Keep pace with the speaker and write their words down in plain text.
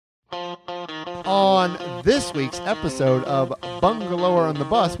On this week's episode of Bungalower on the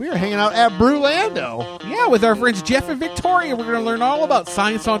Bus, we are hanging out at Brewlando. Yeah, with our friends Jeff and Victoria. We're going to learn all about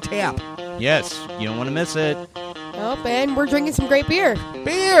Science on Tap. Yes, you don't want to miss it. Oh, and we're drinking some great beer.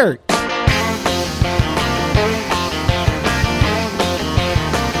 Beer!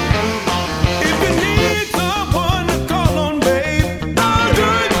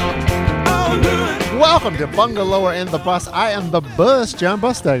 Welcome to Bungalower and the Bus. I am the bus, John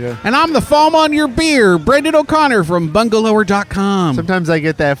Bustiger. And I'm the foam on your beer, Brendan O'Connor from Bungalower.com. Sometimes I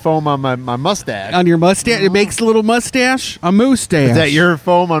get that foam on my mustache. On your mustache? It makes a little mustache? A moustache. Is that your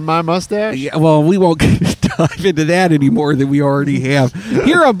foam on my mustache? Yeah, well, we won't dive into that anymore than we already have.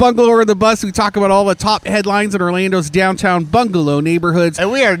 Here on Bungalower on the Bus, we talk about all the top headlines in Orlando's downtown bungalow neighborhoods.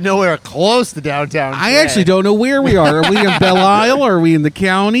 And we are nowhere close to downtown I today. actually don't know where we are. Are we in Belle Isle? Are we in the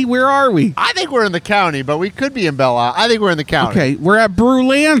county? Where are we? I think we're in the county, but we could be in Belle Isle. I think we're in the county. Okay, we're at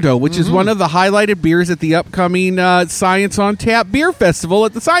Brewlando, which is one of the highlighted beers at the upcoming Science on Tap Beer Festival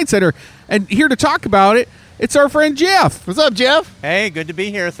at the Science Center. And here to talk about it, it's our friend Jeff. What's up, Jeff? Hey, good to be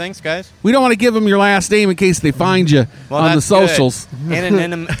here. Thanks, guys. We don't want to give them your last name in case they find you on the that's socials. good.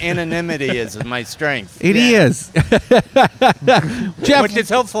 Anonymity is my strength. It is. Jeff, Which is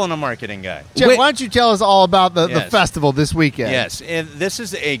helpful in a marketing guy. Jeff, Wait- why don't you tell us all about the Yes. festival this weekend? Yes, this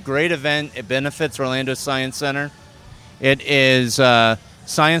is a great event. It benefits Orlando Science Center. It is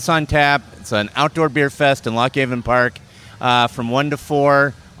Science on Tap. It's an outdoor beer fest in Lock Haven Park from 1 to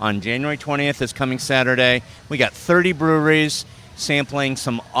 4 on January 20th this coming Saturday. We got 30 breweries sampling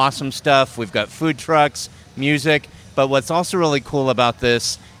some awesome stuff. We've got food trucks, music. But what's also really cool about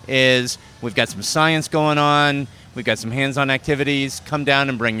this is we've got some science going on. We've got some hands-on activities. Come down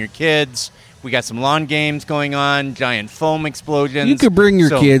and bring your kids. We got some lawn games going on, giant foam explosions. you could bring your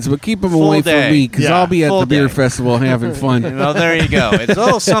So, kids, but keep them full away day. from me because Yeah, I'll be at full the beer day. festival having fun. Well, there you go. It's a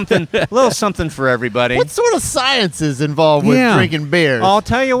little something for everybody. What sort of science is involved with Yeah. drinking beer? I'll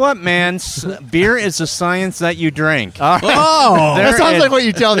tell you what, man. Beer is a science that you drink. All right. Oh, That sounds like what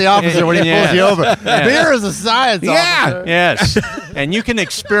you tell the officer when he Yeah. pulls you over. Yeah. Beer is a science, Yeah. officer. Yes, and you can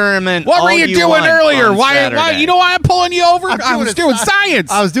experiment. what were all you doing want earlier? on Why? Saturday. You know why I'm pulling you over? I'm I was doing doing a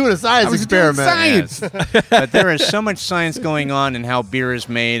science. I was doing a science experiment. doing science. But there is so much science going on in how beer is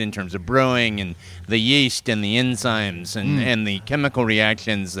made in terms of brewing and the yeast and the enzymes and the chemical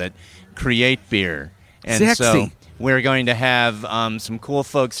reactions that create beer. And Sexy. so we're going to have some cool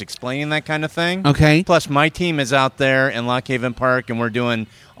folks explaining that kind of thing. Okay. Plus, my team is out there in Lock Haven Park, and we're doing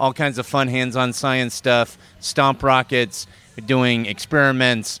all kinds of fun hands-on science stuff, stomp rockets, doing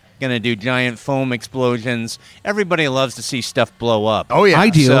experiments, going to do giant foam explosions. Everybody loves to see stuff blow up. Oh, yeah. I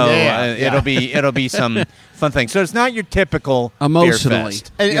do. So Yeah. it'll be some fun thing. So it's not your typical Emotionally. beer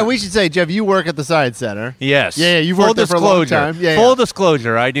fest. And we should say, Jeff, you work at the Science Center. Yes. Yeah, you've Full worked there for a long disclosure. time. Yeah, Full yeah.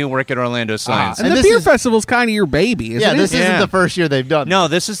 disclosure, I do work at Orlando Science. And And the this beer is- festival's kind of your baby, isn't Yeah, it? this isn't Yeah. the first year they've done No,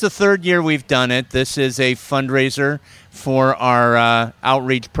 this is the third year we've done it. This is a fundraiser for our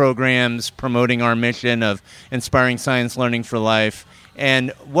outreach programs promoting our mission of inspiring science learning for life.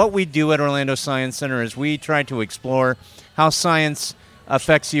 And what we do at Orlando Science Center is we try to explore how science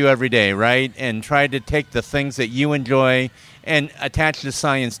affects you every day, right? And try to take the things that you enjoy and attach the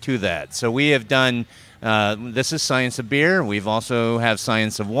science to that. So we have done, this is Science of Beer. We've also have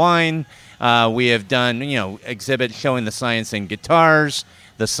Science of Wine. We have done, exhibits showing the science in guitars,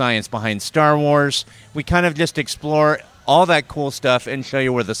 the science behind Star Wars. We kind of just explore all that cool stuff and show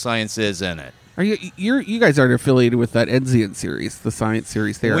you where the science is in it. Are you guys aren't affiliated with that Enzian series, the science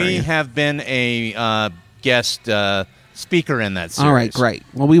series there? are We you? have been a guest speaker in that series. All right, great.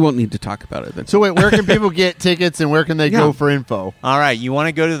 Well, we won't need to talk about it then. So wait, where can people get tickets and where can they Yeah. go for info? All right, you want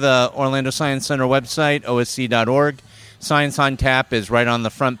to go to the Orlando Science Center website, osc.org. Science on Tap is right on the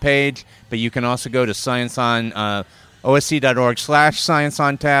front page, but you can also go to osc.org/Science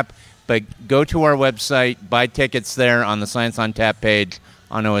on Tap. But go to our website, buy tickets there on the Science on Tap page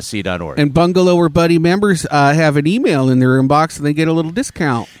on osc.org. And Bungalower Buddy members have an email in their inbox and they get a little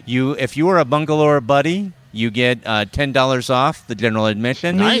discount. If you are a Bungalower buddy, you get $10 off the general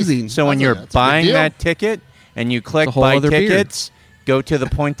admission. Amazing. So when That's you're a big buying deal. that ticket and you click It's a whole buy other beer. tickets, go to the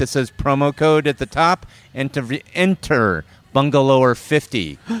point that says promo code at the top and to enter Bungalower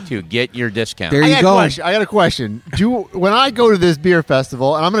 50 to get your discount. There I you got go. I got a question. When I go to this beer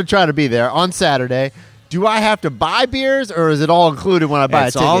festival, and I'm going to try to be there on Saturday, Do I have to buy beers, or is it all included when I buy a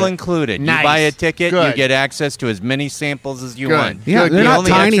It's ticket? all included. Nice. You buy a ticket, Good. you get access to as many samples as you Good. want. Yeah, Good they're deal. not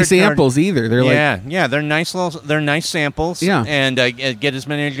Only tiny extra samples either. They're yeah, they're nice little. They're nice samples. Yeah. and get as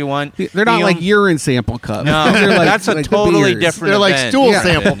many as you want. they're not The like only- urine sample cups. No, They're like, that's a like the totally beers. different. They're like event. stool Yeah.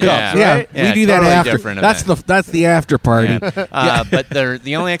 sample cups, Yeah, right? we do that totally after. different That's event. that's the after party. Yeah. But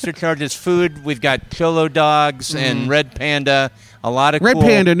the only extra charge is food. We've got cholo dogs and Red Panda. A lot of Red cool,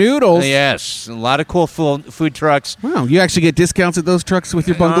 Panda noodles. Yes, a lot of cool food trucks. Wow, you actually get discounts at those trucks with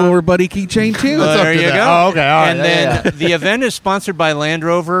your Bungalower Buddy keychain too. Let's up There to you that. go. Oh, okay, all right. And Yeah, then the event is sponsored by Land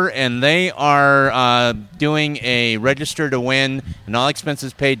Rover, and they are doing a register to win an all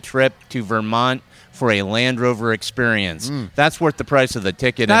expenses paid trip to Vermont for a Land Rover experience. That's worth the price of the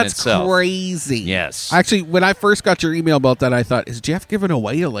ticket in That's itself. crazy. Yes. Actually, when I first got your email about that, I thought, is Jeff giving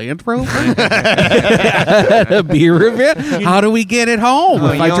away a Land Rover? A beer event? How do we get it home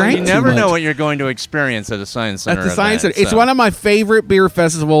Well, if I drank you too never much? know what you're going to experience at a science center. At the Science Center. event, It's so. one of my favorite beer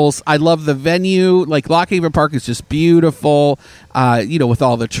festivals. I love the venue. Like, Lockhaven Park is just beautiful, with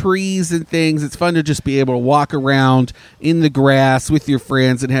all the trees and things. It's fun to just be able to walk around in the grass with your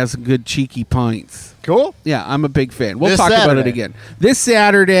friends and have some good cheeky pints. Cool. Yeah, I'm a big fan. We'll This talk about it Saturday. again. This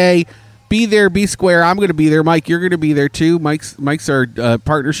Saturday, be there, be square. I'm going to be there. Mike, you're going to be there too. Mike's our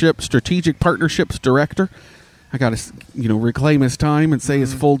strategic partnerships director. I got to, reclaim his time and say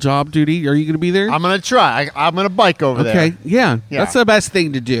his full job duty. Are you going to be there? I'm going to try. I'm going to bike over there. Okay, yeah, that's the best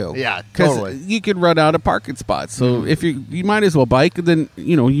thing to do. Yeah, because totally. you can run out of parking spots. So if you might as well bike, and then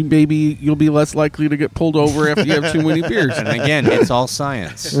you'll be less likely to get pulled over after you have too many beers. And again, it's all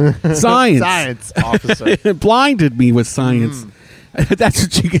science. Science, Science officer. It blinded me with science. That's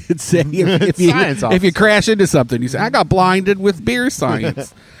what you could say if Science you officer. crash into something. You say, "I got blinded with beer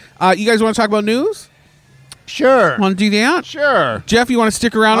science." You guys want to talk about news? Sure. Want to do that? Sure. Jeff, you want to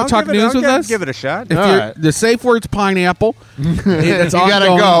stick around and talk news with us? Give it a shot. If All you're, right. the safe word's pineapple. It's You gotta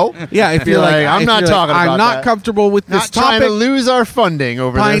ongoing. go. Yeah, if You're you're like, I'm if not you're talking I'm about not that. comfortable with Not this trying topic. to lose our funding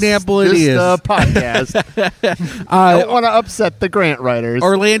over Pineapple this, it this is. podcast. I don't want to upset the grant writers.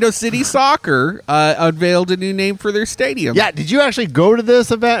 Orlando City Soccer unveiled a new name for their stadium. Yeah, did you actually go to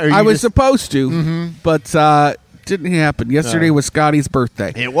this event? Or you I was just- supposed to, but didn't happen. Yesterday was Scotty's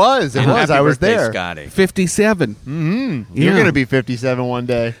birthday. It was. It was. Happy I was birthday, there. Scotty. 57. You're Yeah. going to be 57 one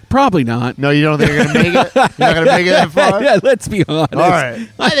day. Probably not. No, you don't think you're going to make it? You're not going to make it that far? Yeah, let's be honest. All right.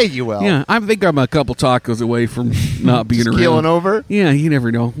 I think you will. Yeah, I think I'm a couple tacos away from not being Just around. keeling over. Yeah, you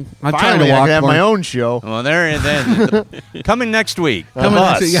never know. I'm trying Finally, to I walk can have more. my own show. Well, there and then coming next week. Coming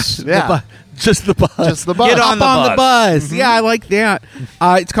bus. next- Yeah. the just the bus. Just the bus. Get Up on the on the bus. bus. Yeah, I like that.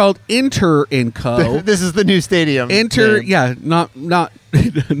 It's called Enter & Co. This is the new stadium. Enter, name. yeah, not not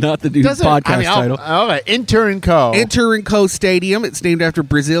the new Doesn't- podcast title. All right. Enter & Co. Enter & Co. Stadium. It's named after a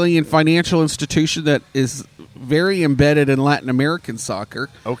Brazilian financial institution that is very embedded in Latin American soccer.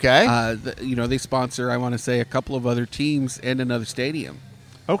 Okay. They sponsor, I want to say, a couple of other teams and another stadium.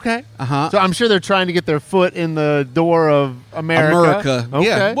 Okay. Uh-huh. So I'm sure they're trying to get their foot in the door of America. Okay.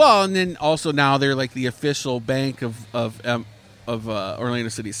 Yeah. Well, and then also now they're like the official bank of Orlando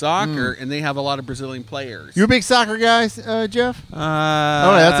City Soccer, and they have a lot of Brazilian players. You a big soccer guy, Jeff?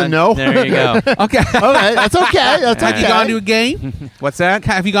 Oh, that's a no? There you go. Okay. Okay, that's okay. That's Have okay. you gone to a game? What's that?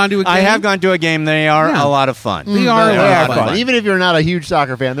 Have you gone to a game? I have gone to a game. They are Yeah. a lot of fun. They are a They lot are of fun. fun. Even if you're not a huge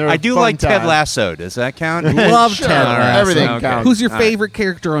soccer fan, they're a I do fun like Ted time. Lasso. Does that count? Love Sure. Ted Lasso. Everything Okay. counts. Who's your All right. favorite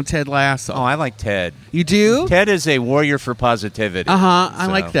character on Ted Lasso? Oh, I like Ted. You do? Ted is a warrior for positivity. I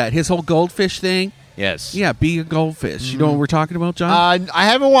So, like that. His whole goldfish thing. Yes. Yeah, be a goldfish. You know what we're talking about, John? I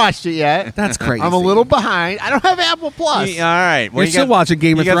haven't watched it yet. That's crazy. I'm a little behind. I don't have Apple Plus. All right. Well, You're you still got- watching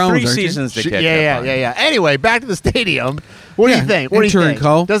Game of you got Thrones, 3 aren't you? seasons to Yeah, catch yeah, up on. yeah. Anyway, back to the stadium. What do Yeah, you think? What do you Enter think? and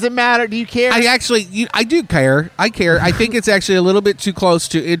Co. Does it matter? Do you care? I actually, I do care. I care. I think it's actually a little bit too close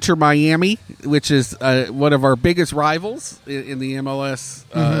to Inter Miami, which is one of our biggest rivals in the MLS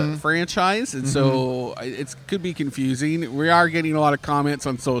franchise, and so it could be confusing. We are getting a lot of comments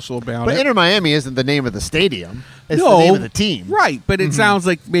on social about but it. Inter Miami isn't the name of the stadium. It's No. the name of the team. Right, but it sounds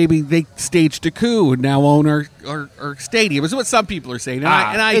like maybe they staged a coup and now own our stadium. Is what some people are saying, and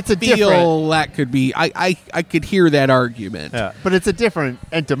I it's a feel different- that could be. I could hear that argument. Yeah. But it's a different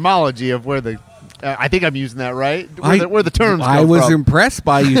etymology of where the. I think I'm using that right. Where the terms I come was from. impressed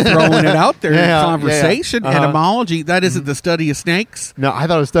by you throwing it out there Yeah, in conversation. yeah, yeah. Etymology, that isn't the study of snakes. No, I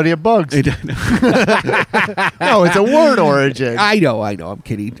thought it was study of bugs. I No, it's a word origin. know. I'm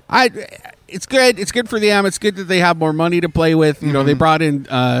kidding. It's good. It's good for them. It's good that they have more money to play with. You know, they brought in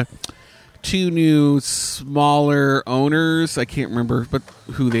two new smaller owners. I can't remember but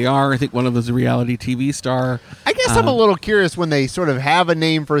who they are. I think one of them's a reality TV star. I guess I'm a little curious when they sort of have a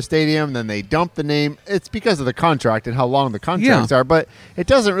name for a stadium, then they dump the name. It's because of the contract and how long the contracts are, but it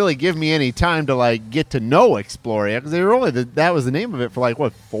doesn't really give me any time to like get to know Exploria because they were only that was the name of it for like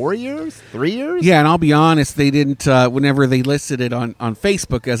what 4 years, 3 years. Yeah, and I'll be honest, they didn't. Whenever they listed it on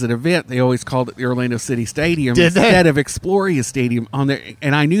Facebook as an event, they always called it the Orlando City Stadium instead of Exploria Stadium on there.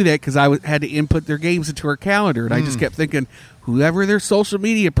 And I knew that because I had to input their games into our calendar, and I just kept thinking, whoever their social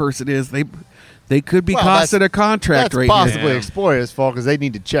media person is, they could be costing a contract right That's here. possibly Exploria's fault because they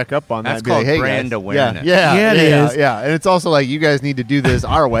need to check up on That's that. And be called like, hey, brand guys. awareness. Yeah, it is. Yeah, and it's also like you guys need to do this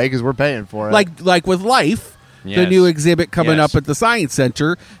our way because we're paying for it. Like with Life. The Yes. new exhibit coming Yes. up at the Science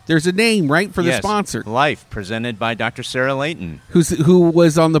Center. There's a name, right, for the Yes. sponsor, Life, presented by Dr. Sarah Layton, who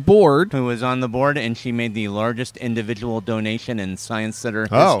was on the board. who was on the board, and she made the largest individual donation in Science Center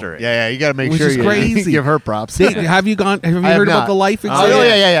oh, history. yeah, you got to make Which sure is you crazy. give her props. Have you I heard have about not. the Life exhibit? Oh,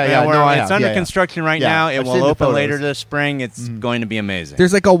 yeah. We're- No, I it's have. under Yeah. construction right Yeah, now. It I've will seen the open photos. later this spring. It's going to be amazing.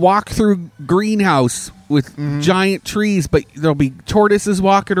 There's like a walk-through greenhouse with giant trees, but there'll be tortoises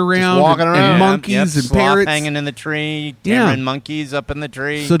walking around, walking and around. monkeys and sloth parrots. hanging in the tree, Yeah. tamarin monkeys up in the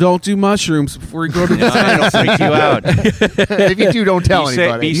tree. So don't do mushrooms before you go to the It'll freak you out. If you do, don't tell Be sa-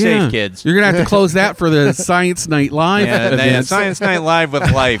 anybody. be safe, kids. You're gonna have to close that for the Science Night Live event. Science Night Live with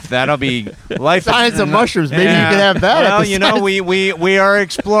Life. That'll be Life. Science of mushrooms. Maybe you Yeah. could have that. Well, at the you know, science- we are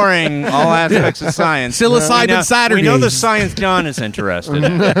exploring all aspects of science. Psilocybin We know Saturdays. the Science John is interested.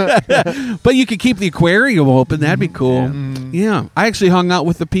 But you could keep the aquarium open. That'd be cool. Yeah, I actually hung out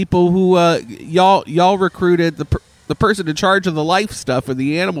with the people who y'all recruited. The person in charge of the life stuff or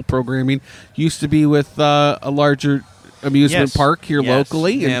the animal programming used to be with a larger amusement Yes. park here Yes.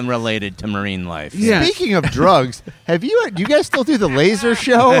 locally. and related to marine life. Yeah. Speaking of drugs, do you guys still do the laser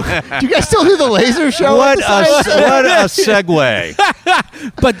show? Do you guys still do the laser show? What at the Science Center? a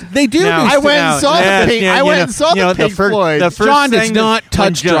segue. But they do. Now- I went and saw Yes, the Pink. yeah, I you went know- and saw you know, the Pink Floyd. The first John does thing not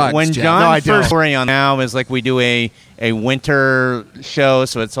touch drugs, When Jeff. John No, I don't. first story on now is like we do a winter show,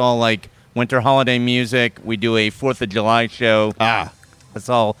 so it's all like winter holiday music. We do a 4th of July show. It's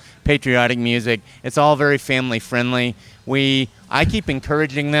all patriotic music. It's all very family friendly. I keep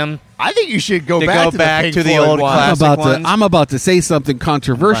encouraging them I think you should go to back go to back the, to Pink the Floyd old one. classic ones. I'm about to say something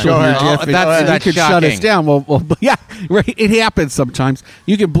controversial Go here, ahead. Jeff. Oh, and that's you could shut us shocking. down. Well, yeah, right. It happens sometimes.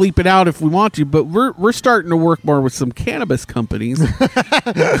 You can bleep it out if we want to, but we're starting to work more with some cannabis companies.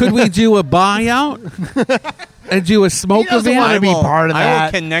 Could we do a buyout and do a smoke He doesn't event? wanna be part of I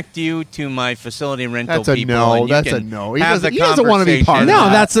that. will connect you to my facility rental That's a people. no. and you That's can a no. He have doesn't- the he doesn't wanna be part of conversation,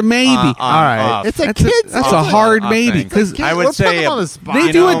 No, that's a maybe. on, All right, off. it's a That's kid's. a hard off maybe thing. because I would We're putting say them on the spot. they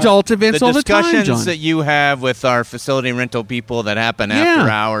you do know, adult events the all the time, discussions John. that you have with our facility rental people that happen after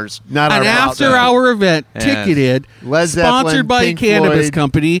hours. Not An our fault. after-hour event, Yes. ticketed, Led Zeppelin, sponsored by Pink a cannabis Floyd,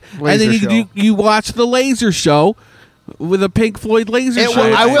 company, laser and then show. you watch the laser show with a Pink Floyd laser It show.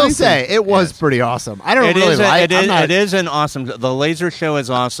 was, I will Yes. say it was Yes. pretty awesome. I don't It really is. like. I'm not- It is an awesome. The laser show is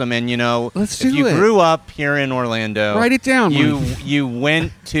awesome, and Let's if do you it. grew up here in Orlando, Write it down, You Mike. you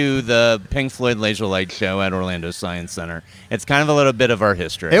went to the Pink Floyd Laser Light Show at Orlando Science Center. It's kind of a little bit of our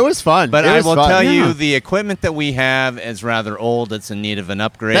history. It was fun, But It I was will fun. tell Yeah. you, the equipment that we have is rather old. It's in need of an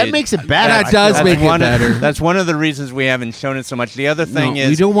upgrade. that makes it better. That I does feel make like. it one, better. That's one of the reasons we haven't shown it so much. The other thing No, is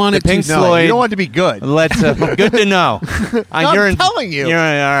we don't want the it to- Pink No, Floyd. you don't want it to be good. Let's good to know. I'm telling you. You're all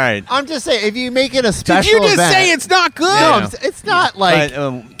right. I'm just saying, if you make it a Did special you just event, say it's not good? no, Yeah. it's not like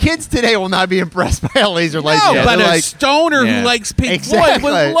But, kids today will not be impressed by a laser light. No, show. but They're a like, stoner Yeah. who likes Pink Exactly. Floyd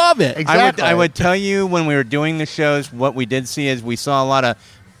would love it. Exactly. I would tell you when we were doing the shows, what we did see is we saw a lot of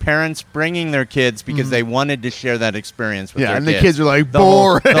parents bringing their kids because they wanted to share that experience with yeah, their and kids. the kids are like The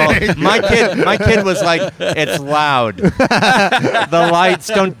whole- boring. my kid was like, it's loud. The lights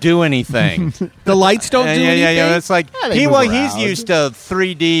don't do anything. The lights don't do anything. Yeah. It's like Yeah, they move he's around. used to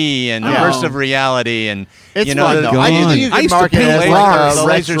 3D and Yeah. immersive reality and It's you know fun the, though. I do think you I can used to market it paint as laser- like the a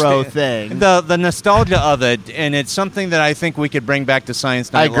laser retro sta- thing. the nostalgia of it, and it's something that I think we could bring back to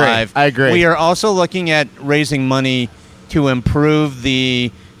Science Night agree. Live. I agree. We are also looking at raising money to improve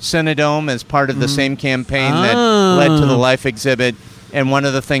the Cinedome as part of the same campaign that led to the Life exhibit. And one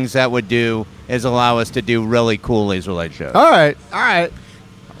of the things that would do is allow us to do really cool laser light shows. All right.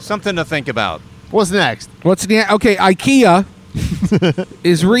 Something to think about. What's next? What's the okay? IKEA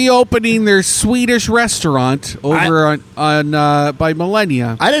is reopening their Swedish restaurant over on by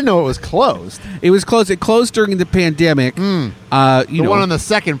Millennia. I didn't know it was closed. It was closed. It closed during the pandemic. The You know, one on the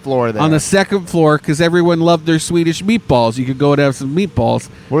second floor there. on the second floor because everyone loved their Swedish meatballs. You could go and have some meatballs.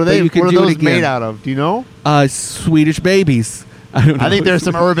 what are but they? you could What are do it those again. made out of? Do you know? Swedish babies. I don't know. I think there's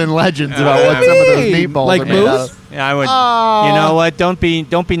some urban legends about what some of those meatballs like are made out moose. of. Yeah, I would. You know what? Don't be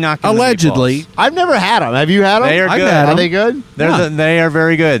knocking. Allegedly. The meatballs. I've never had them. Have you had them? They are I've good. had 'em. Are they good? They are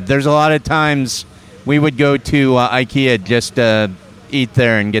very good. There's a lot of times we would go to IKEA just to eat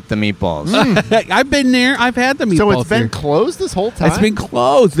there and get the meatballs. I've been there. I've had the meatballs. So it's been there. closed this whole time? It's been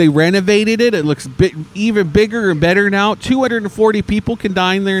closed. They renovated it. It looks even bigger and better now. 240 people can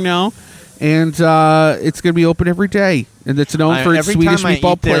dine there now, and it's going to be open every day. And it's known for its every Swedish time I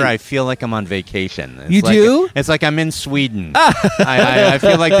meatball eat there, plate. I feel like I'm on vacation. It's You like, do? It's like I'm in Sweden. I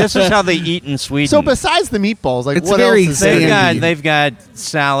feel like this is how they eat in Sweden. So besides the meatballs, like It's what very else is there? they've got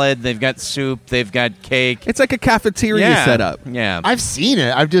salad, they've got soup, they've got cake. It's like a cafeteria setup. Yeah. I've seen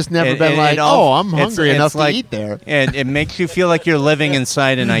it. I've just never been like, I'm hungry enough to eat there. And it makes you feel like you're living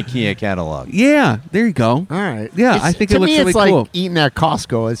inside an IKEA catalog. Yeah, there you go. All right. Yeah, I think it looks really it's cool. like eating at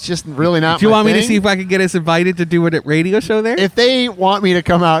Costco. It's just really not Do you my want me to thing. see if I can get us invited to do a radio show there? If they want me to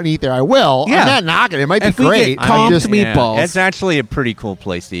come out and eat there, I will. Yeah. I'm not knocking it. It might If be we great. get comped just, meatballs. It's actually a pretty cool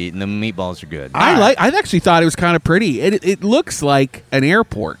place to eat, and the meatballs are good. I actually thought it was kind of pretty. It looks like an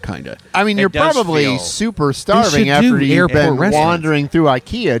airport, kind of. I mean, It you're does probably feel- super starving should after do you've airport been restaurants. wandering through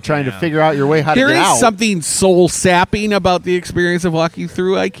IKEA trying to figure out your way how There to get is out. something soul sapping about the experience of walking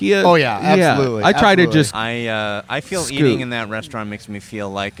through IKEA. Oh, yeah, absolutely, I try to absolutely. just I feel Scoot. eating in that restaurant makes me feel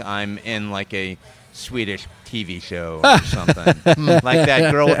like I'm in like a Swedish TV show or something. Like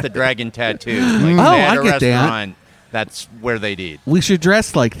that girl with the dragon tattoo. Like Oh, they had I a get that. restaurant. That's where they'd eat. we should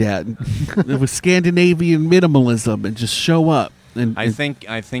dress like that with Scandinavian minimalism and just show up. And I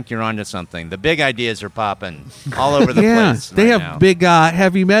think you're onto something. The big ideas are popping all over the yeah, place. they right have now. big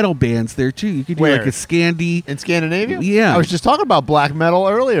heavy metal bands there too. You could do Where? like a Scandi. in Scandinavia? Yeah. I was just talking about black metal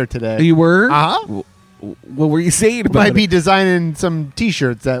earlier today. You were? Uh-huh. What were you saying about Might be it? designing some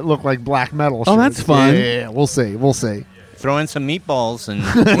T-shirts that look like black metal. Oh, shirts. that's fun. Yeah, we'll see. We'll see. Throw in some meatballs and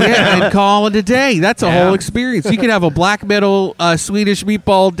Yeah, and call it a day. That's a Yeah. whole experience. You could have a black metal Swedish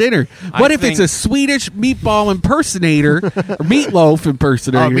meatball dinner. What if it's think- a Swedish meatball impersonator or meatloaf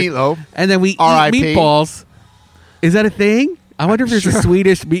impersonator? Oh, meatloaf. And then we eat R.I.P.. meatballs. Is that a thing? I wonder if there's a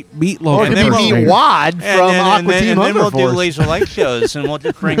Swedish meatloaf Or it And could then be we'll- Meat Wad from Aqua Team and then we'll do Underforce. laser light shows and we'll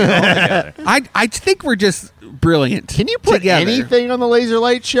just bring it all together. I think we're just brilliant. Can you put together. anything on the Laser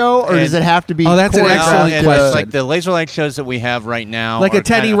Light Show, or does it have to be? Oh, that's an choreographed excellent it's question. like the laser light shows that we have right now, Like a are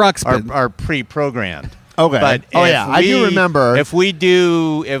Teddy kinda- Ruxpin. are pre-programmed. Okay. But Oh, if yeah, I do remember. If we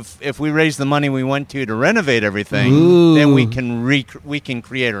raise the money we want to renovate everything, Ooh. then we can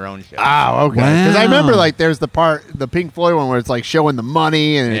create our own show. Oh, okay. Because I Wow. remember like there's the Pink Floyd one where it's like showing the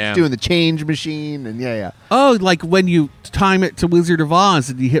money and Yeah. it's doing the change machine and Oh, like when you time it to Wizard of Oz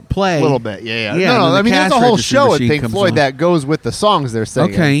and you hit play. a little bit, yeah. Yeah, No, and then I the mean there's a cash whole register show at machine Pink comes Floyd on. that goes with the songs they're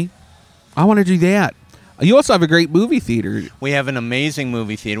singing. Okay. I want to do that. You also have a great movie theater. We have an amazing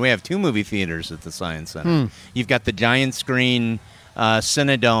movie theater. We have 2 movie theaters at the Science Center. You've got the giant screen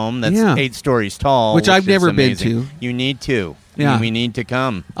Cinedome that's Yeah. 8 stories tall, Which I've is never been amazing. to. You need to. Yeah. We need to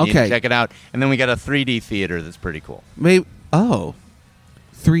come. You need to Okay. check it out. And then we got a 3D theater that's pretty cool. Maybe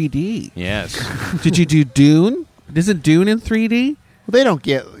 3D. Yes. Did you do Dune? Isn't Dune in 3D? Well,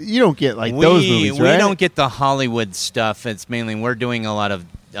 you don't get like those movies, right? We don't get the Hollywood stuff. It's mainly we're doing a lot of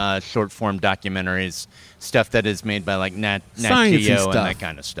short form documentaries, stuff that is made by like Nat Science-y Geo stuff. and that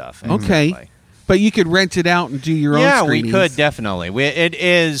kind of stuff. Okay. Exactly. But you could rent it out and do your own Yeah, we screenings. could definitely. It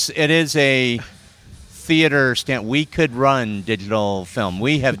is a theater stand. We could run digital film.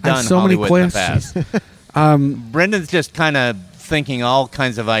 We have I have done so many Hollywood in the questions. past. Brendan's just kind of thinking all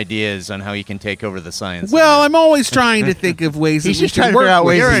kinds of ideas on how he can take over the science. Well, center. I'm always trying to think of ways He's that we just trying can to figure work out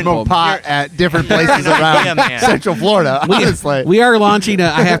ways with to You're smoke in- pot at different places an idea around man. Central Florida. Honestly, We are launching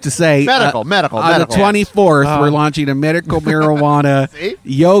I have to say, Medical. on the medical. 24th, we're launching a medical marijuana See?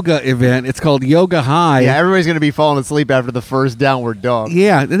 yoga event. It's called Yoga High. Yeah, everybody's going to be falling asleep after the first downward dog.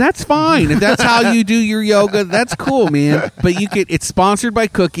 Yeah, and that's fine. If that's how you do your yoga, that's cool, man. But it's sponsored by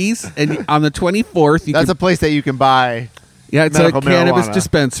Cookies, and on the 24th, That's a place that you can buy. it's medical a cannabis marijuana.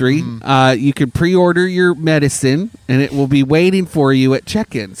 dispensary. You can pre-order your medicine, and it will be waiting for you at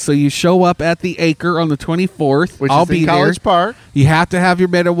check-in. So you show up at the Acre on the 24th. Which I'll is be in College there. Park. You have to have your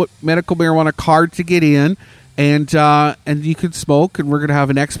medical marijuana card to get in, and you can smoke. And we're going to have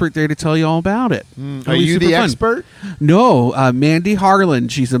an expert there to tell you all about it. It'll Are be you super the fun. expert? No, Mandy Harlan.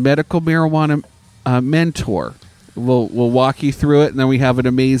 She's a medical marijuana mentor. We'll walk you through it, and then we have an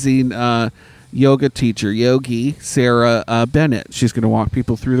amazing yoga teacher, Yogi Sarah Bennett. She's going to walk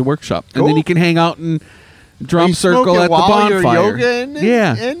people through the workshop, and then Cool. you can hang out and drum You circle smoke it at the while you're bonfire. yogaing in-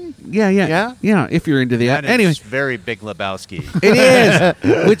 yeah. in? Yeah. If you're into that. That is Anyway, very Big Lebowski. it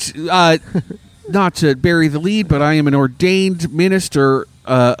is. Which not to bury the lead, but I am an ordained minister.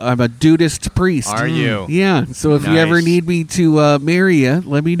 I'm a Dudist priest. Are you? Yeah. So if you ever Nice. need me to marry you,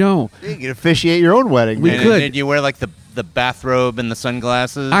 let me know. You can officiate your own wedding. We man. could. Did you wear like the bathrobe and the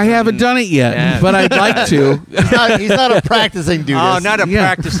sunglasses? I haven't done it yet, Yeah. but I'd like to. He's not a practicing dude. Oh, not a Yeah.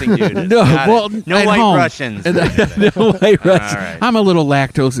 practicing dude. No, Got well, it. No at white home. Russians. No white Russians. right. I'm a little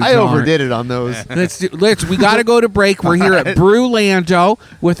lactose I intolerant. overdid it on those. We got to go to break. We're here at Brewlando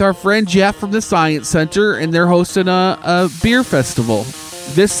with our friend Jeff from the Science Center, and they're hosting a beer festival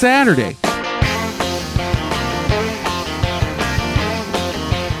this Saturday.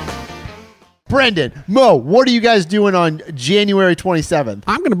 Brendan, Mo, what are you guys doing on January 27th?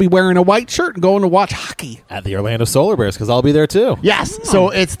 I'm going to be wearing a white shirt and going to watch hockey. At the Orlando Solar Bears, because I'll be there too. Yes,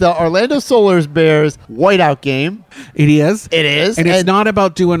 so it's the Orlando Solar Bears whiteout game. It is. It is, And it's not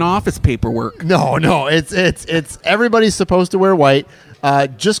about doing office paperwork. No, it's everybody's supposed to wear white.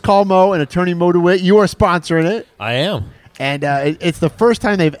 Just call Mo and attorney Mo DeWitt. You are sponsoring it, I am. and it's the first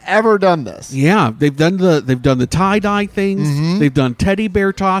time they've ever done this. Yeah, they've done the tie-dye things. Mm-hmm. They've done teddy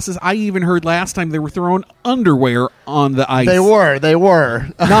bear tosses. I even heard last time they were throwing underwear on the ice. They were.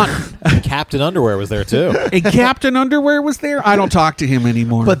 Not Captain Underwear was there too. and Captain Underwear was there. I don't talk to him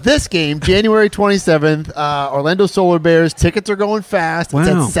anymore. But this game, January 27th, Orlando Solar Bears, tickets are going fast. It's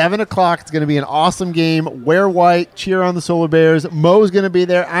Wow. at 7 o'clock. It's going to be an awesome game. Wear white, cheer on the Solar Bears. Mo's going to be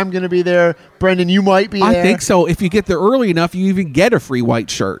there. I'm going to be there. Brendan, you might be I there. think so. If you get there early enough, you even get a free white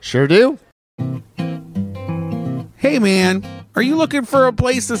shirt. Sure do. Hey, man, are you looking for a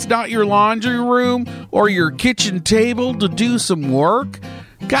place that's not your laundry room or your kitchen table to do some work?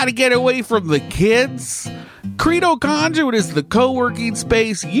 Got to get away from the kids? Credo Conduit is the co-working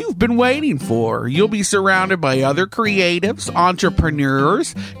space you've been waiting for. You'll be surrounded by other creatives,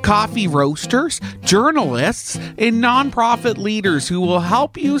 entrepreneurs, coffee roasters, journalists, and nonprofit leaders who will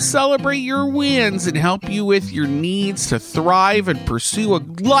help you celebrate your wins and help you with your needs to thrive and pursue a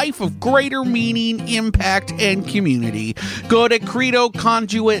life of greater meaning, impact, and community. Go to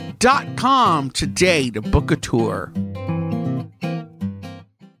credoconduit.com today to book a tour.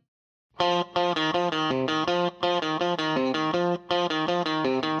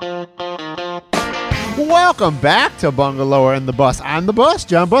 Welcome back to Bungalower and the Bus. I'm the Bus,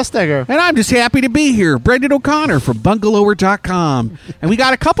 John Bustegger. And I'm just happy to be here. Brendan O'Connor from Bungalower.com. And we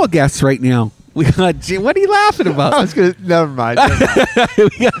got a couple guests right now. We got what are you laughing I about? was gonna. Never mind.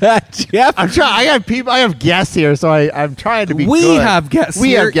 We got Jeff. I'm trying. I got people. I have guests here, so I'm trying to be. We good. have guests. We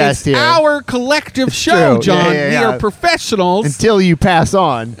here. have guests It's here. Our collective show, true. John. Yeah, We yeah. are professionals. Until you pass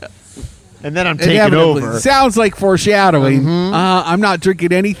on, and then I'm taking Inevitably. over. Sounds like foreshadowing. I'm not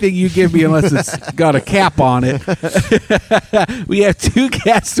drinking anything you give me unless it's got a cap on it. We have two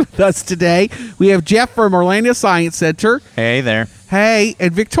guests with us today. We have Jeff from Orlando Science Center. Hey there. Hey,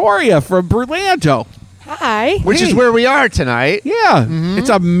 and Victoria from Brewlando. Hi. Which is Hey. where we are tonight. Yeah, it's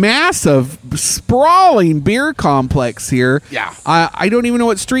a massive, sprawling beer complex here. Yeah. I don't even know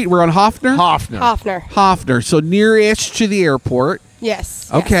what street. We're on Hoffner? Hoffner. Hoffner. So near-ish to the airport.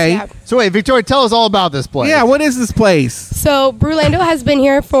 Yes. Okay. Yes, yeah. So wait, Victoria, tell us all about this place. Yeah, what is this place? So Brewlando has been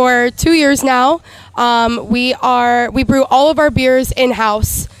here for 2 years now. We brew all of our beers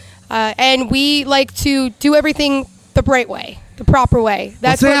in-house, and we like to do everything the right way, the proper way.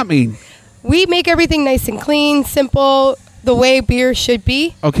 What's that mean? We make everything nice and clean, simple, the way beer should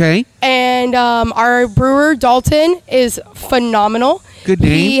be. Okay. And our brewer, Dalton, is phenomenal. Good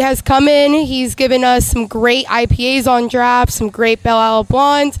name. He has come in. He's given us some great IPAs on draft, some great Belle Isle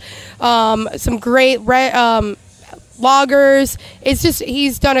Blondes, some great lagers. It's just,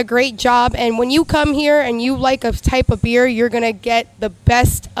 he's done a great job. And when you come here and you like a type of beer, you're going to get the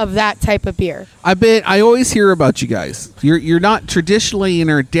best of that type of beer. I always hear about you guys. You're not traditionally in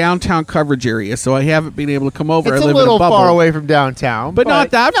our downtown coverage area, so I haven't been able to come over. It's I a live little in a bubble. far away from downtown, But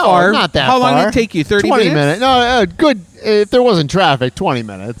not that no, far. Not that How far. long did it take you? 30 20 minutes? No, good. If there wasn't traffic, 20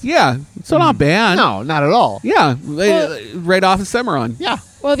 minutes. Yeah, so not bad. No, not at all. Yeah, right off of Cimarron. Yeah.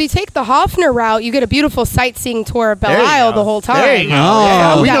 Well, if you take the Hoffner route, you get a beautiful sightseeing tour of Belle There you Isle go. the whole time. There you go. Oh.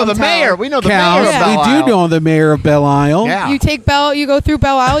 Yeah, we know the Downtown. mayor. We know the Cows. mayor of Belle We Isle. do know the mayor of Belle Isle. Yeah. You go through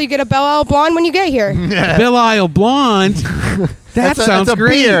Belle Isle, you get a Belle Isle Blonde when you get here. Belle Isle Blonde. That sounds that's a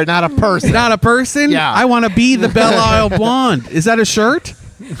great. beer, not a person. Not a person? Yeah. I want to be the Belle Isle Blonde. Is that a shirt?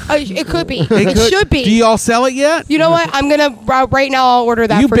 It could be. It should be. Do you all sell it yet? You know what? I'm going to, right now, I'll order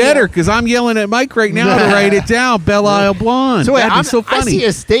that You for better, you. because I'm yelling at Mike right now to write it down. Belle Isle Blonde. So wait, That'd be so I funny. see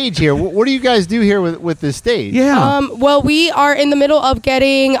a stage here. What do you guys do here with this stage? Yeah. Well, we are in the middle of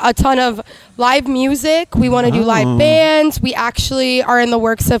getting a ton of live music. We want to do live bands. We actually are in the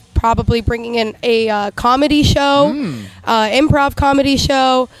works of probably bringing in a comedy show, improv comedy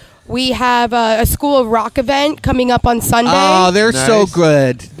show. We have a School of Rock event coming up on Sunday. Oh, they're so Nice.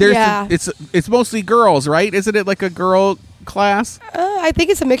 good. Yeah. It's mostly girls, right? Isn't it like a girl class? I think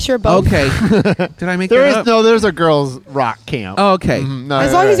it's a mixture of both. Okay. Did I make There that is up? there's a girls' rock camp. Oh, okay. Mhm. No,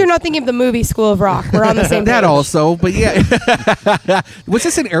 As long as you're not thinking of the movie School of Rock, we're on the same That page. also, but yeah. Was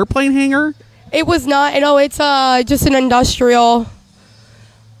this an airplane hangar? It was not. No, it's just an industrial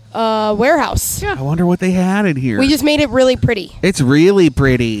warehouse. I wonder what they had in here. We just made it really pretty. It's really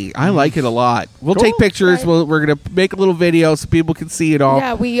pretty. I like it a lot. We'll Cool. take pictures. Right. We're going to make a little video so people can see it all.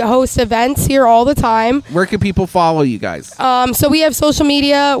 Yeah, we host events here all the time. Where can people follow you guys? So we have social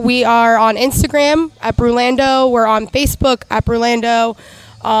media. We are on Instagram at Brewlando. We're on Facebook at Brewlando.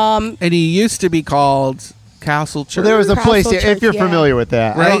 And he used to be called Castle Church, There was a place, Castle if you're Church, yeah. familiar with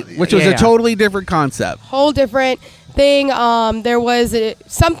that. right? Which was yeah. a totally different concept. Whole different thing. There was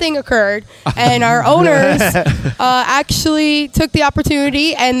something occurred, and our owners actually took the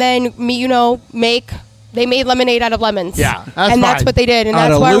opportunity and then they made lemonade out of lemons. Yeah, that's and that's fine. what they did, and Out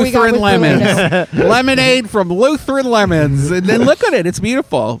that's of why we got Lutheran with lemons. Brewlando. Lemonade from Lutheran lemons. And then look at it. It's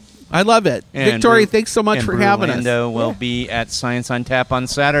beautiful. I love it. And Victoria, Brew- thanks so much and for having us. Brewlando will be at Science on Tap on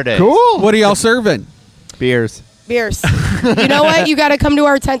Saturday. Cool. What are y'all serving? Beers. Beers. You know what? You got to come to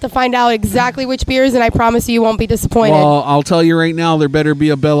our tent to find out exactly which beers, and I promise you won't be disappointed. Well, I'll tell you right now, there better be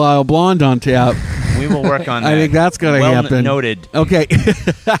a Belle Isle Blonde on tap. We will work on that. I think that's going to Well happen. noted. Okay.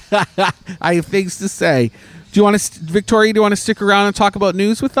 I have things to say. Do you want to, Victoria, do you want to stick around and talk about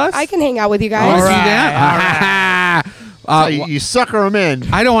news with us? I can hang out with you All guys. right. that? So you sucker them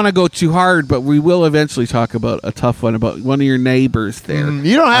in. I don't want to go too hard, but we will eventually talk about a tough one about one of your neighbors there.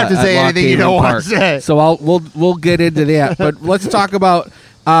 You don't have to at say Lock anything you Haven don't want Park. to say. So we'll get into that. But let's talk about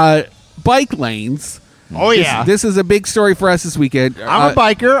bike lanes. Oh, yeah. This is a big story for us this weekend. I'm a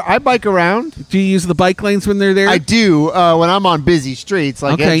biker. I bike around. Do you use the bike lanes when they're there? I do. When I'm on busy streets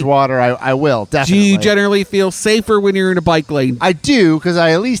like Okay. Edgewater, I will, Do definitely. you generally feel safer when you're in a bike lane? I do, because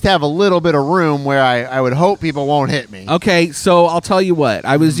I at least have a little bit of room where I would hope people won't hit me. Okay, so I'll tell you what.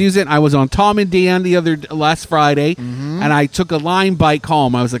 I was on Tom and Dan last Friday, and I took a Lime bike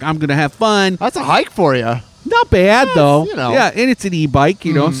home. I was like, I'm going to have fun. That's a hike for you. Not bad, though. you know. Yeah, and it's an e-bike, so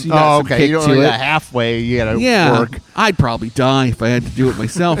you got some okay. kick You don't to really it. got halfway. You got to Yeah, work. I'd probably die if I had to do it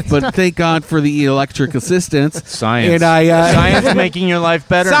myself, but thank God for the electric assistance. Science. And I, Science making your life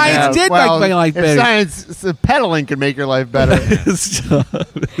better. Science man. did make my life if better. Science, pedaling can make your life better.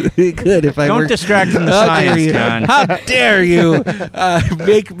 It could if I Don't were. distract from the How dare science, you. John. How dare you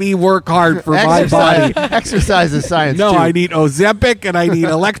make me work hard for my body? Exercise is science. No, too. I need Ozempic and I need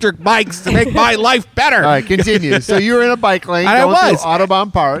electric bikes to make my life better. All right, continue. So you were in a bike lane. And I going through was.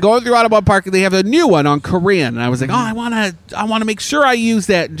 Audubon Park. Going through Audubon Park, and they have a new one on Corinne, and I was like, "Oh, I want to make sure I use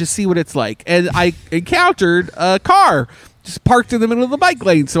that and just see what it's like." And I encountered a car just parked in the middle of the bike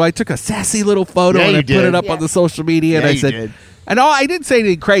lane, so I took a sassy little photo Yeah, and I you put it did. up on the social media, and Yeah, I you said, did. "And I didn't say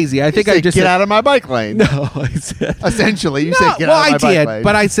anything crazy. I think You I said, just get said, out of my bike lane. No, I said." Essentially, you No, said get well, out I of my bike did, lane.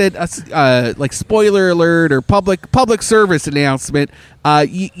 but I said like spoiler alert or public service announcement.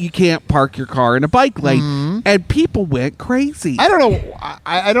 You can't park your car in a bike lane, and people went crazy. I don't know.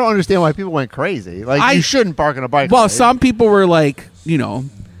 I don't understand why people went crazy. Like you shouldn't park in a bike Well, lane. some people were like,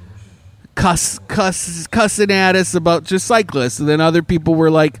 cussing at us about just cyclists, and then other people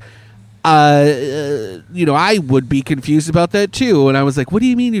were like, I would be confused about that too. And I was like, what do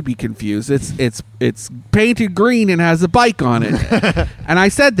you mean you'd be confused? It's painted green and has a bike on it. And I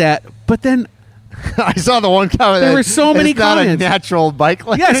said that, but then I saw the one comment. There that were so many it's not comments. a natural bike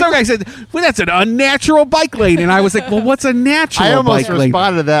lane. yeah, some guy said, well, that's an unnatural bike lane. And I was like, well, what's a natural I almost bike lane?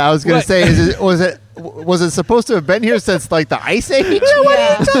 responded to that. I was going What? to say, was it supposed to have been here since like the Ice Age? What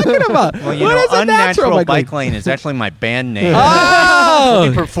are you talking about? Well, you What know, is a natural Unnatural bike lane? Bike Lane is actually my band name. Oh, We'll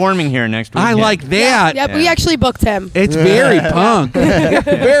be performing here next week. I like that. Yep, we Yeah. actually booked him. It's very punk,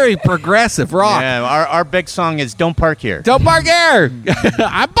 very progressive rock. Yeah, our big song is "Don't Park Here." Don't park here.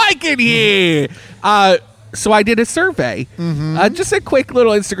 I'm biking here. So I did a survey, just a quick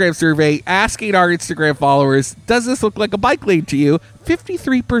little Instagram survey, asking our Instagram followers, does this look like a bike lane to you?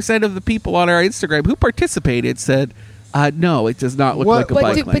 53% of the people on our Instagram who participated said, no, it does not look like a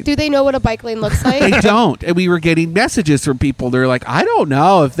bike lane. But do they know what a bike lane looks like? They don't. And we were getting messages from people. They're like, I don't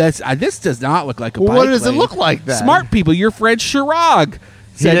know if this does not look like a bike lane. What does it look like then? Smart people. Your friend Shirag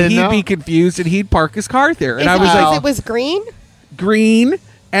said didn't he'd know? be confused and he'd park his car there. And Is I it was because like, it was green? green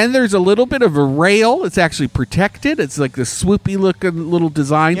And there's a little bit of a rail. It's actually protected. It's like the swoopy looking little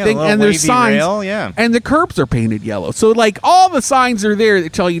design thing. a little And there's wavy signs. rail, yeah. And the curbs are painted yellow. So like all the signs are there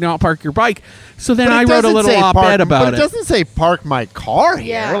that tell you not park your bike. So then But I it wrote a doesn't little say op-ed about But it doesn't say park my car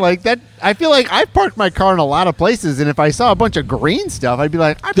here. Yeah. Like that. I feel like I've parked my car in a lot of places, and if I saw a bunch of green stuff, I'd be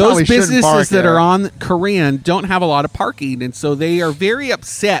like, I Those probably shouldn't park businesses that here. are on Korean don't have a lot of parking, and so they are very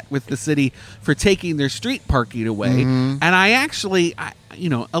upset with the city for taking their street parking away. Mm-hmm. And I actually,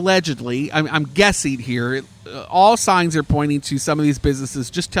 allegedly, I'm guessing here, all signs are pointing to some of these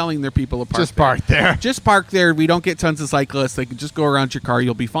businesses just telling their people to park Just park there. Just park there. We don't get tons of cyclists. They can just go around your car.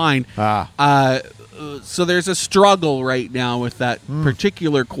 You'll be fine. So there's a struggle right now with that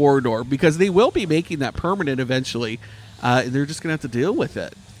particular corridor because they will be making that permanent eventually. They're just going to have to deal with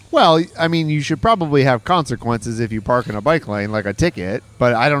it. Well, I mean, you should probably have consequences if you park in a bike lane, like a ticket.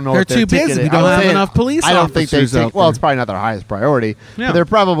 But I don't know They're if they're too busy. ticketing. We don't I would have say- enough police I don't think they officers out Well, there. it's probably not their highest priority. Yeah. But they're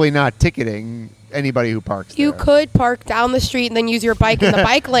probably not ticketing anybody who parks You there. could park down the street and then use your bike in the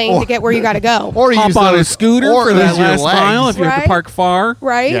bike lane to get where you got to go. Or Hop use on a those- scooter or for that use your last legs. mile if you have to Right? park far.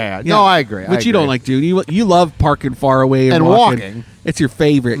 Right? Yeah. No, I agree. Which you don't like doing. You love parking far away and, And walking. It's your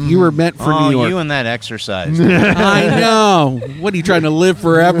favorite. You were meant for Oh, New York. you and that exercise. I know. What are you trying to live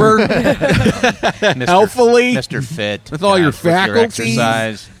forever? Mr. Healthfully? Mr. Fit. With all your Gosh, with your faculties?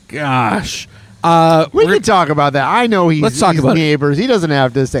 exercise. Gosh. We We're- can talk about that. I know Let's talk he's about it. neighbors. He doesn't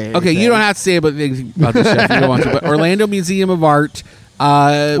have to say anything. Okay, you don't have to say about things about this stuff if you don't want to. But Orlando Museum of Art,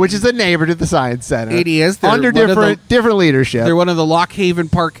 Which is a neighbor to the Science Center. It is. They're Under one of the- different leadership. they're one of the Lock Haven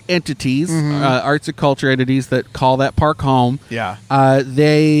Park entities, arts and culture entities that call that park home. Yeah.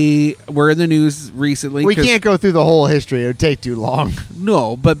 They were in the news recently. We 'cause- can't go through the whole history. It would take too long.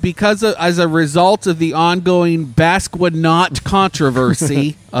 No, but because as a result of the ongoing Basquiat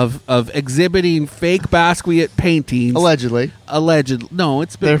controversy of exhibiting fake Basquiat paintings, Allegedly. alleged. No,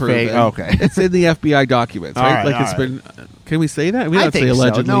 it's been They're proven. fake? Okay. It's in the FBI documents, All right? right, Like all it's right. been. Can we say that? We I don't say think so.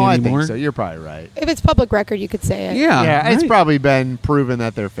 allegedly No, anymore. I think so. You're probably right. If it's public record, you could say it. Yeah, Yeah, it's right. probably been proven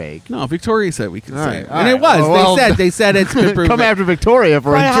that they're fake. No, Victoria said we can All say right, it, all and it right. was. Well, they said it's been proven. Come after Victoria if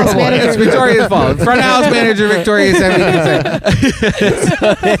we're in Front of house trouble. manager. It's Victoria's fault. Front of house manager Victoria said we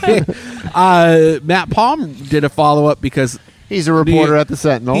can say. Matt Palm did a follow up because He's a reporter at the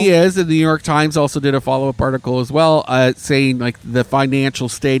Sentinel. he is, and the New York Times also did a follow up article as well, saying like the financial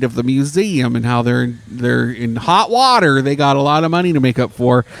state of the museum and how they're in hot water. They got a lot of money to make up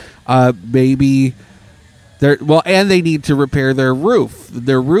for. Maybe and they need to repair their roof.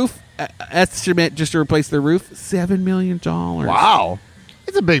 Their roof estimate just to replace their roof $7 million. Wow.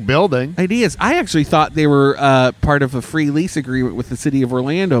 It's a big building. It is. I actually thought they were part of a free lease agreement with the city of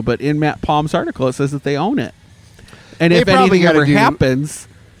Orlando, but in Matt Palm's article, it says that they own it. And They if probably anything gotta ever do- happens,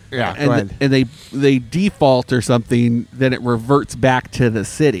 Yeah, go ahead. and they default or something, then it reverts back to the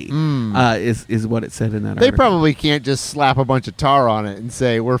city. Is what it said in that They article. probably can't just slap a bunch of tar on it and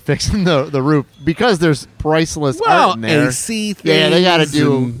say we're fixing the roof because there's priceless art in there. AC things. Yeah, they got to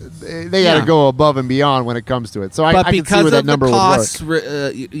do. and- They got to Yeah. go above and beyond when it comes to it. So I but can see because where that of number the would work. costs,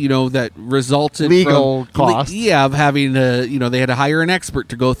 that resulted Legal from costs. of having to, they had to hire an expert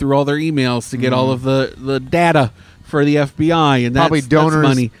to go through all their emails to get all of the data for the FBI, and Probably that's donors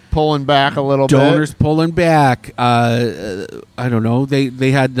money. pulling back a little Donors bit. pulling back. I don't know.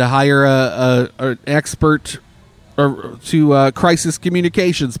 They had to hire an expert to crisis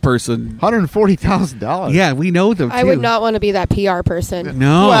communications person. $140,000. Yeah, we know them. I too. would not want to be that PR person.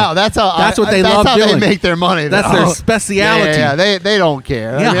 No. Wow, that's how. That's what they that's love how doing. they make their money. That's though. their speciality. Yeah, they don't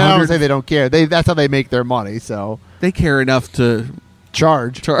care. Yeah, I don't 100 say they don't care. That's how they make their money. So They care enough to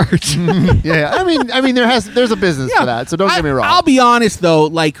charge. charge. Yeah, I mean, there's a business for that. So don't get me wrong. I'll be honest though,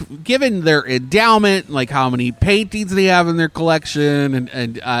 like given their endowment, like how many paintings they have in their collection,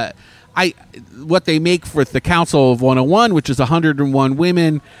 and what they make for the Council of 101, which is 101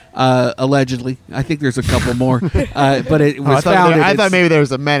 women, allegedly. I think there's a couple more, but it was founded. I thought maybe there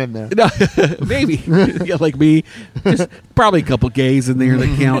was a men in there. No, maybe yeah, like me, just probably a couple gays in there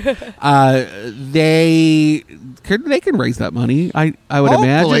that count. They can raise that money. I would Hopefully.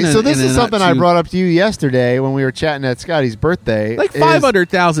 imagine. So this in is a something not I too- brought up to you yesterday when we were chatting at Scotty's birthday. like is-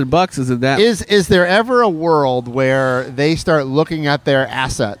 $500,000 isn't that? Is there ever a world where they start looking at their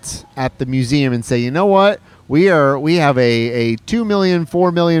assets at the museum and say, you know what? We have a 2 million,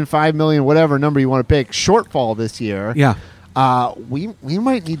 4 million, 5 million, whatever number you want to pick shortfall this year. Yeah. We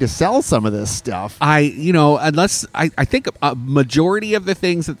might need to sell some of this stuff. Unless I think a majority of the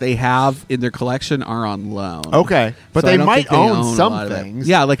things that they have in their collection are on loan. Okay, but So I they don't might think they own a lot some of it. things.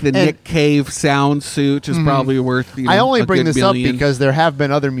 Yeah, like the And- Nick Cave sound suit is probably worth. I only a bring good this up million. because there have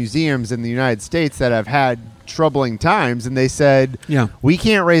been other museums in the United States that have had troubling times, and they said, we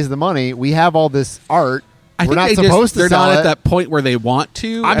can't raise the money. We have all this art. We're not supposed to they're sell not it. at that point where they want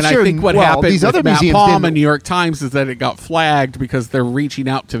to. I'm and sure, I think what well, happened these with other Matt museums Palm didn't- and New York Times is that it got flagged because they're reaching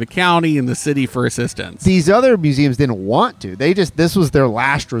out to the county and the city for assistance. These other museums didn't want to. This was their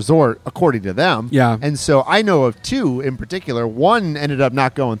last resort, according to them. Yeah. And so I know of two in particular. One ended up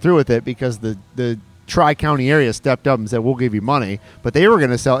not going through with it because the Tri-County area stepped up and said, we'll give you money. But they were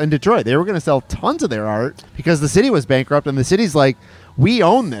going to sell, in Detroit, they were going to sell tons of their art because the city was bankrupt, and the city's like, we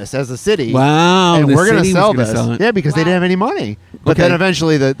own this as a city. Wow. And the we're going to city sell was this. gonna sell it. Yeah, because they didn't have any money. But Okay. then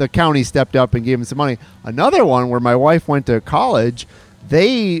eventually the county stepped up and gave them some money. Another one where my wife went to college,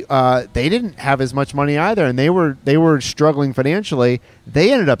 they didn't have as much money either, and they were struggling financially.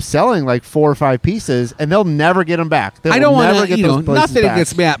 They ended up selling like 4 or 5 pieces, and they'll never get them back. I don't want to, those places nothing back.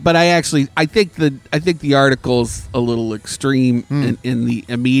 against Matt, but I think the article's a little extreme in the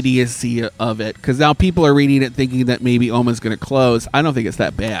immediacy of it, because now people are reading it thinking that maybe Oma's going to close. I don't think it's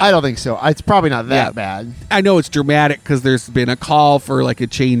that bad. I don't think so. It's probably not that Yeah. bad. I know it's dramatic because there's been a call for like a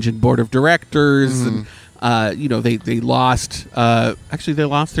change in board of directors, and they lost. Actually, they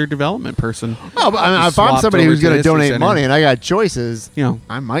lost their development person. Oh, but I mean, if I'm Swapped somebody over who's to going the to donate History money Center. and I got choices, You know.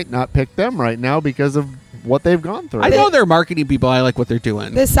 I might not pick them right now because of what they've gone through. I know they're marketing people. I like what they're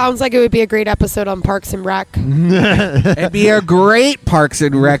doing. This sounds like it would be a great episode on Parks and Rec. It'd be a great Parks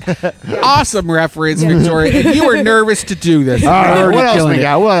and Rec. Awesome reference, Victoria. And you were nervous to do this. All right, You're what else killing we it.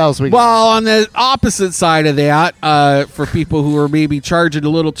 got? What else we got? Well, on the opposite side of that, for people who are maybe charging a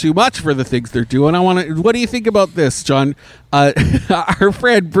little too much for the things they're doing, what do you think about this, John? Our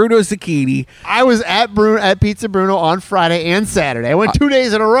friend Bruno Zucchini. I was at Pizza Bruno on Friday and Saturday. I went 2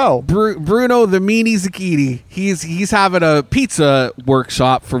 days in a row. Bruno the Meanie Zucchini. He's having a pizza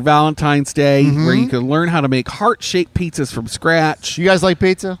workshop for Valentine's Day where you can learn how to make heart-shaped pizzas from scratch. You guys like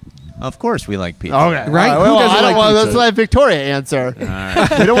pizza? Of course, we like pizza. Okay. Right? All Who Well, doesn't I don't like want pizza? Let's let Victoria answer.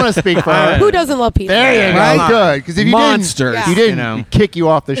 We don't want to speak for her. Who doesn't love pizza? There you go. Right? Good. Because if you Monsters. didn't, you didn't You know. kick you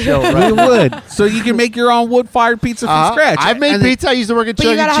off the show, We right? would. So you can make your own wood-fired pizza from scratch. I've made And then- pizza. I used to work at But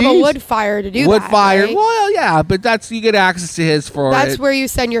Chuck you gotta E. have a Cheese. wood fire to do wood that. fire. right? Well, yeah, but you get access to his for That's it. where you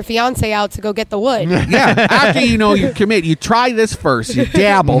send your fiance out to go get the wood. Yeah, after you commit, you try this first. You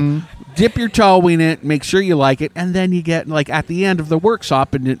dabble, dip your toe in it, make sure you like it, and then you get like at the end of the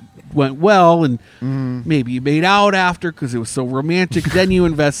workshop, and it went well, and maybe you made out after because it was so romantic. Then you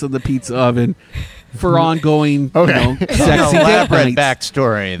invest in the pizza oven for ongoing, sexy Elaborate date nights.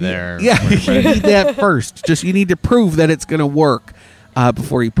 backstory there. Yeah, you need that first. You need to prove that it's going to work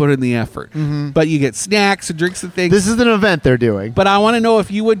before you put in the effort. But you get snacks and drinks and things. This is an event they're doing. But I want to know if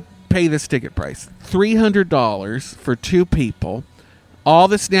you would pay this ticket price. $300 for 2 people. All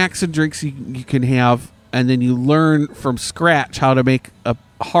the snacks and drinks you can have, and then you learn from scratch how to make a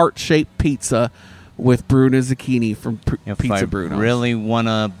heart-shaped pizza with Bruno Zucchini from If Pizza I Bruno. really want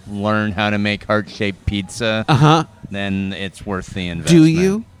to learn how to make heart-shaped pizza, then it's worth the investment. Do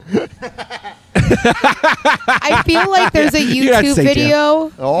you? I feel like there's a You have to YouTube say,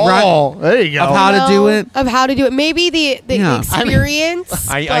 video Oh, there you go. Of how to do it? Of how to do it. Maybe the Yeah. experience.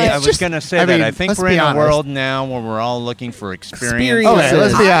 I was going to say I that. mean, I think let's we're be in a honest. world now where we're all looking for experience. Okay,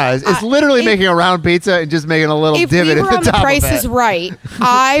 let's be honest. It's literally if- making a round pizza and just making a little if divot we were at on the The top Price of is it. Right,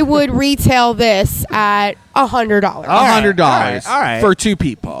 I would retail this at $100. $100 all right. for 2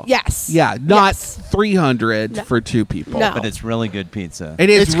 people. Yes. Yeah, not Yes. $300 No. for 2 people. No. But it's really good pizza. It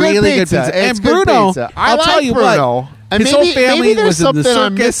is It's really good pizza. pizza. It's And good Bruno, pizza. I I'll like tell you Bruno. what. And His maybe- whole family maybe there's was in the something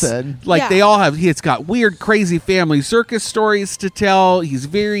I'm circus. missing. Like Yeah. they all have. It's got weird, crazy family circus stories to tell. He's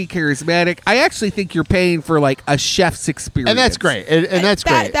very charismatic. I actually think you're paying for like a chef's experience, And that's great. And that's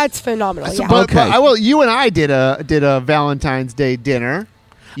great. That's phenomenal. So- Yeah. but, Okay. but I will. You and I did a Valentine's Day dinner.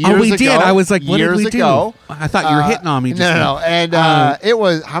 Oh, we years did. ago, I was like, what did years we ago. do? I thought you were hitting on me. Just No. now. And it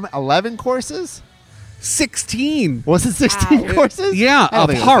was how many, 11 courses. 16. Was it 16 Wow. courses? Yeah, I don't of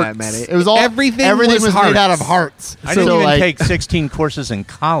think it was hearts. that many. It was all Everything was was made out of hearts. I didn't So, even like, take 16 courses in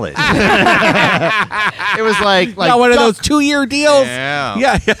college. It was like Not one of duck- those 2-year deals. Yeah.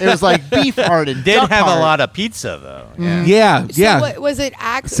 Yeah. It was like beef heart and Did duck have heart. a lot of pizza, though. Yeah. Yeah. So Yeah. what, was it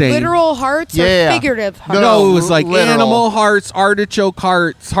Same. literal hearts Yeah. or figurative hearts? No, it was like literal. animal hearts, artichoke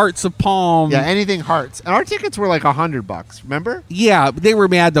hearts, hearts of palm. Yeah, anything hearts. And our tickets were like $100. Remember? Yeah, they were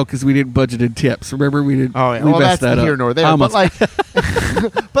mad though because we didn't budget in tips. Remember we didn't. Oh, yeah. we Well, messed that's that here up. nor there. Almost.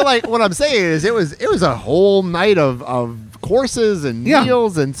 But like, what I'm saying is, it was a whole night of courses and Yeah.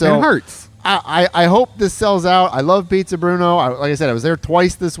 meals, and so and hearts. I hope this sells out. I love Pizza Bruno. Like I said, I was there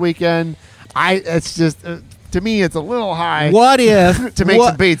twice this weekend. It's just to me, it's a little high. What if To make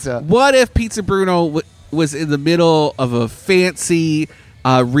some pizza. What if Pizza Bruno was in the middle of a fancy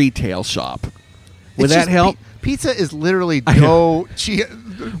retail shop? Would It's that just help? Pizza is literally dough, cheese,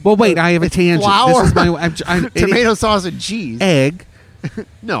 Well, wait, I have a it's tangent. flour, This is my tomato sauce, and cheese. egg.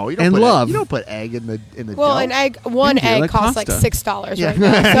 No, you don't and put love. You don't put egg in the Well, dough. an egg, one You do, egg like costs like pasta. $6 Yeah. right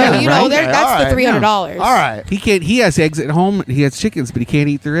now. So Yeah, know, right. that's All the right, $300. All right. He can't. He has eggs at home. He has chickens, but he can't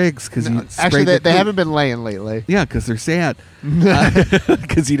eat their eggs because Actually, they haven't been laying lately. Yeah, because they're sad.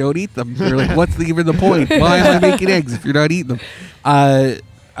 Because you don't eat them. They're like, what's even the point? Why am I making eggs if you're not eating them?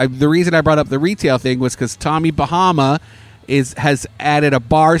 The reason I brought up the retail thing was because Tommy Bahama has added a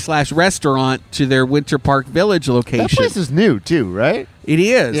bar/restaurant to their Winter Park Village location. That place is new too, right? It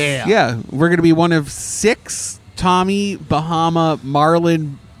is. Yeah. We're going to be one of 6 Tommy Bahama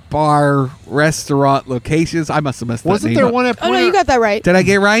Marlin Bar restaurant locations. I must have messed that Wasn't name there up. one at Oh, Point? no, you got that right. Did I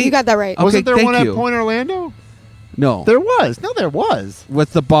get right? You got that right. Okay, Wasn't there thank one you. at Point Orlando? No. There was. No, there was.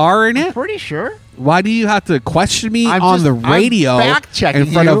 With the bar in it? Pretty sure. Why do you have to question me I'm on just- the I'm radio fact-checking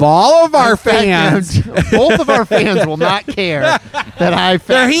in front you. of all of our In fact, fans? both of our fans will not care that I They're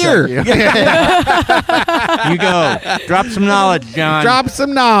fact-check here. you. You go. Drop some knowledge, John. Drop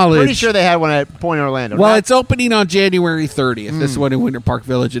some knowledge. Pretty sure they had one at Point Orlando. Well, Not- it's opening on January 30th. This one in Winter Park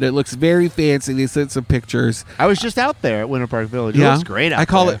Village, and it looks very fancy. They sent some pictures. I was just out there at Winter Park Village. It looks great out I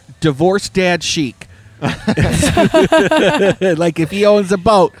call there. it divorced dad chic. Like if he owns a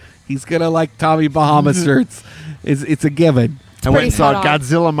boat, he's gonna like Tommy Bahama shirts. It's a given. I went pretty and saw spot on.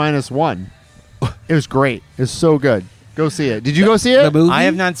 Godzilla -1. It was great. It was so good. Go see it. Did you go see it? The movie. I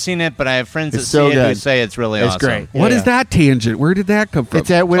have not seen it, but I have friends It's that so see it who good. say it's really It's awesome. great. What is Yeah. that tangent? Where did that come from? It's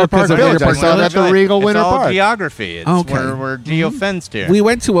at Winter 'cause Park of Village. I Park saw that Village? at the Regal Winter it's all Park. geography. It's Okay. we're geo-fenced here. We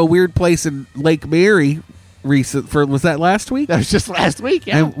went to a weird place in Lake Mary was that last week? That was just last week.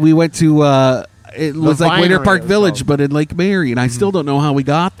 Yeah. And we went to it was like Winter Vinery, Park it was Village, called. but in Lake Mary, and I still don't know how we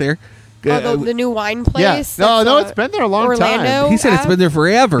got there. Oh, the new wine Yeah. place? No, that's, it's been there a long Orlando time. He said it's been there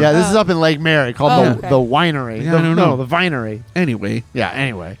forever. Yeah, this is up in Lake Mary called Oh, the, okay. the Winery. Yeah, I don't know. No, the Vinery. Anyway, Yeah,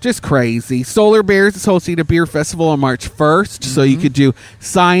 anyway. just crazy. Solar Bears is hosting a beer festival on March 1st, so you could do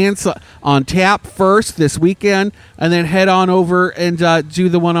Science on tap first this weekend, and then head on over and do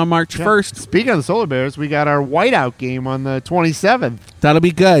the one on March 1st. Speaking of the Solar Bears, we got our whiteout game on the 27th. That'll be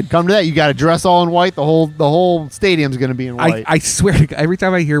good. Come to that. You got to dress all in white. The whole stadium's going to be in white. I swear to God, every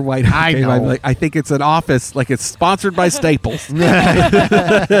time I hear White House I game, I'm know. like, I think it's an office, like it's sponsored by Staples.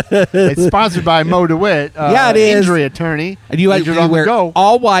 It's sponsored by Mo DeWitt. Yeah, it is. Injury attorney. And you Injured you on the wear go.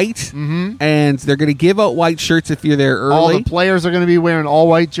 all white, Mhm. and they're going to give out white shirts if you're there All early. the players are going to be wearing all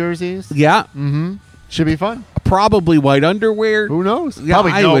white jerseys. Yeah, Mm-hmm. Should be fun. probably white underwear. Who knows? Yeah,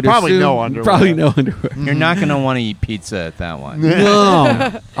 probably I no. would Probably assume. no underwear. Probably no underwear. You're not going to want to eat pizza at that one.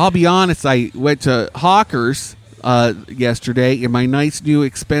 No, I'll be honest. I went to Hawkers yesterday in my nice new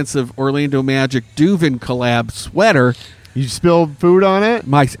expensive Orlando Magic Duvin collab sweater. You spilled food on it.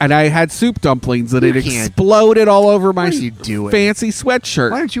 And I had soup dumplings, and You it can't- exploded all over my What are you doing? fancy Why sweatshirt.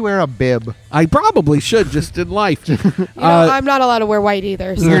 don't you wear a bib? I probably should, just in life. You know, I'm not allowed to wear white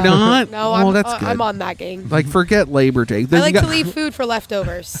either. So. You're not? No, Oh, I'm, that's good. I'm on that game. Like, forget Labor Day. I Then like you to got- leave food for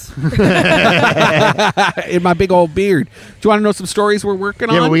leftovers. in my big old beard. Do you want to know some stories we're working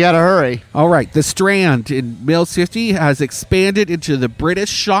Yeah, on? but we got to hurry. All right. The Strand in Mills 50 has expanded into the British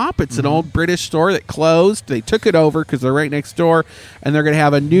shop. It's an old British store that closed. They took it over because they're right next door, and they're going to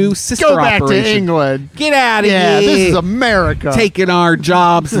have a new sister Go back operation. to England. Get out of Yeah, here. this is America. Taking our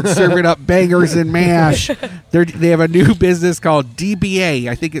jobs and serving up bangers and mash. They have a new business called DBA.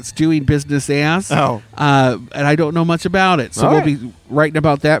 I think it's doing business as. Oh. And I don't know much about it. So All we'll right. be writing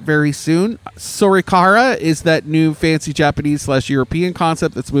about that very soon. Sorikara is that new fancy Japanese/European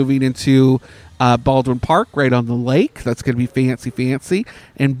concept that's moving into Baldwin Park right on the lake. That's going to be fancy.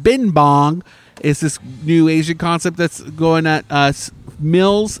 And Bin Bong is this new Asian concept that's going at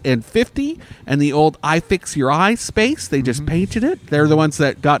Mills and 50 and the old I Fix Your Eyes space. They just painted it. They're the ones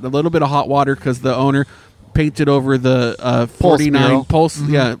that got a little bit of hot water because the owner painted over the 49 mural. Pulse.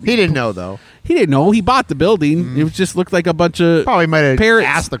 Yeah, He didn't know though. he didn't know. He bought the building. It just looked like a bunch of Probably might have parrots.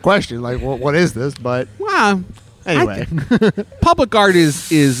 asked the question like, "What is this?" But Wow. anyway, Public art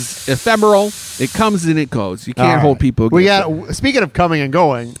is ephemeral. It comes and it goes. You can't All right. hold people. We against got. Speaking of coming and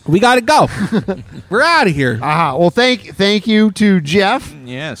going, it. We got to go. We're out of here. well, thank you to Jeff.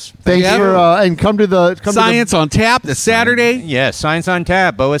 Yes. Thanks Yeah. for and come to the Science on Tap this Saturday. Yes. Science on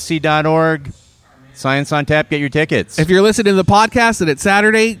Tap. OSC.org. Science on Tap. Get your tickets. If you're listening to the podcast and it's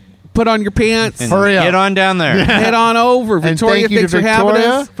Saturday, put on your pants. And Hurry up. Get on down there. Head on over. And Victoria, thank you to thanks for having Victoria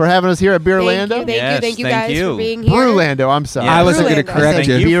us. for having us here at Beerlando. Thank you Yes, thank you thank guys you. for being here. Brewlando, I'm sorry. I wasn't going to Brewlando. correct Thank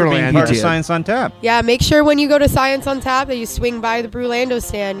you. you for being Beerlando. part of did. Science on Tap. Yeah, make sure when you go to Science on Tap that you swing by the Brewlando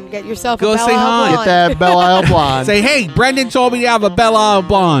stand, get yourself Go a say Belle hi. Isle Get that Belle Isle Blonde. Say, hey, Brendan told me to have a Belle Isle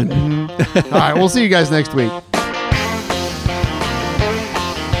blonde. All right, we'll see you guys next week.